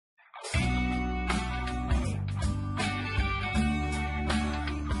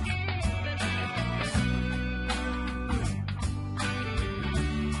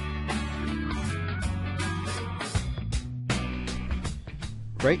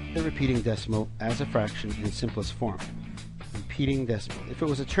Write the repeating decimal as a fraction in simplest form. Repeating decimal. If it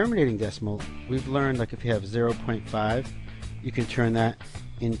was a terminating decimal, we've learned like if you have 0.5, you can turn that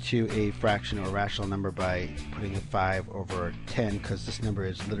into a fraction or a rational number by putting a 5 over 10, because this number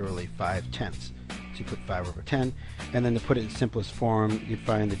is literally 5/10. So you put 5 over 10, and then to put it in simplest form, you'd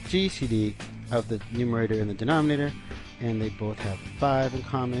find the GCD of the numerator and the denominator, and they both have 5 in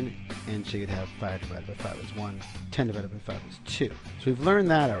common, and so you'd have 5 divided by 5 is 1, 10 divided by 5 is 2. So we've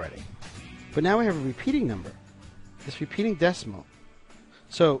learned that already. But now we have a repeating number, this repeating decimal.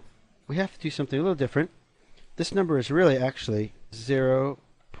 So we have to do something a little different. This number is really actually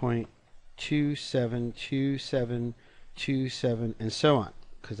 0.272727 and so on,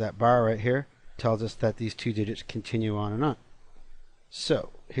 because that bar right here tells us that these two digits continue on and on. So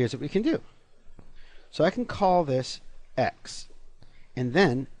here's what we can do. So I can call this x, and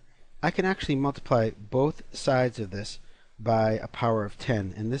then I can actually multiply both sides of this by a power of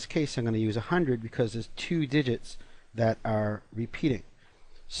 10. In this case, I'm going to use 100 because there's two digits that are repeating.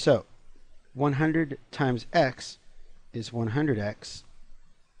 So 100 times x is 100x,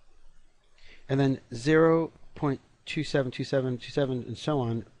 and then 0.272727 and so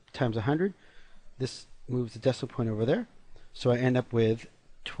on times 100. This moves the decimal point over there, so I end up with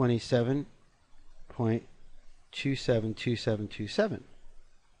 27.272727.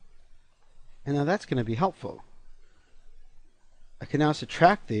 And now that's going to be helpful. I can now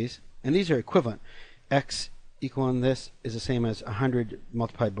subtract these, and these are equivalent. X equaling this is the same as 100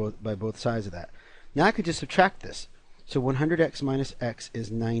 multiplied by both sides of that. Now I could just subtract this. So 100x minus x is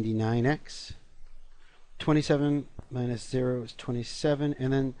 99x. 27 minus 0 is 27.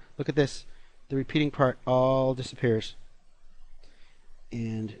 And then look at this. The repeating part all disappears.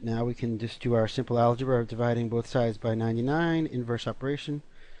 And now we can just do our simple algebra of dividing both sides by 99, inverse operation.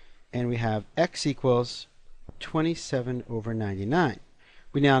 And we have x equals 27 over 99.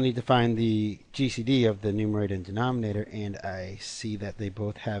 We now need to find the GCD of the numerator and denominator, and I see that they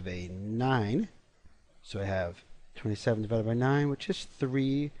both have a 9. So I have 27 divided by 9, which is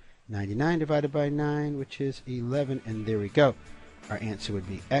 3. 99 divided by 9, which is 11. And there we go. Our answer would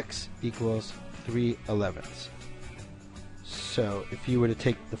be x equals 3/11. So if you were to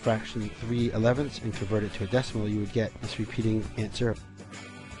take the fraction 3/11 and convert it to a decimal, you would get this repeating answer.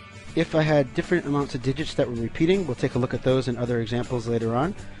 If I had different amounts of digits that were repeating, we'll take a look at those in other examples later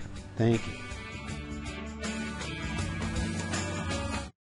on. Thank you.